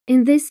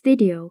In this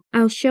video,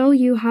 I'll show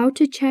you how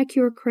to check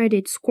your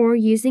credit score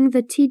using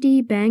the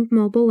TD Bank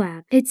mobile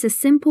app. It's a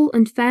simple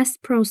and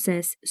fast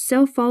process,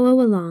 so follow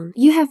along.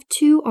 You have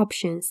two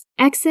options.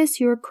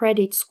 Access your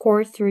credit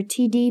score through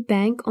TD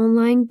Bank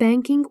online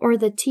banking or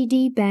the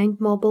TD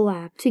Bank mobile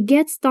app. To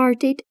get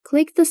started,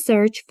 click the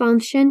search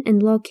function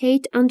and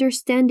locate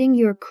Understanding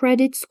Your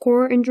Credit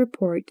Score and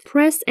Report.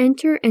 Press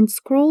enter and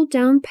scroll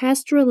down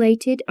past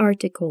related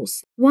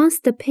articles. Once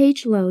the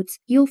page loads,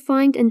 you'll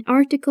find an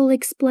article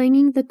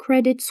explaining the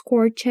credit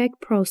score check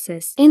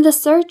process. In the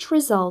search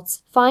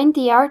results, find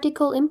the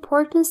article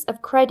Importance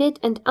of Credit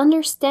and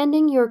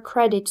Understanding Your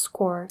Credit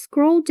Score.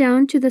 Scroll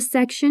down to the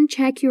section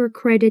Check Your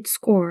Credit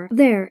Score.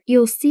 There,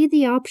 you'll see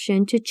the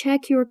option to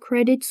check your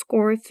credit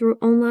score through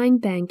online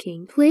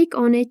banking. Click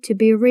on it to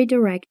be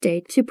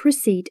redirected. To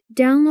proceed,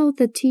 download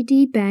the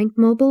TD Bank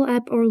mobile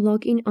app or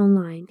log in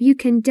online. You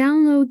can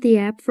download the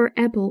app for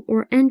Apple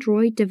or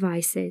Android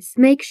devices.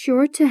 Make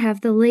sure to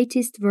have the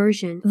latest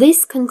version.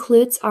 This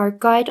concludes our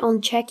guide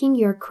on checking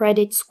your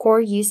credit score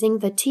using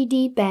the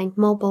TD Bank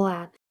mobile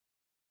app.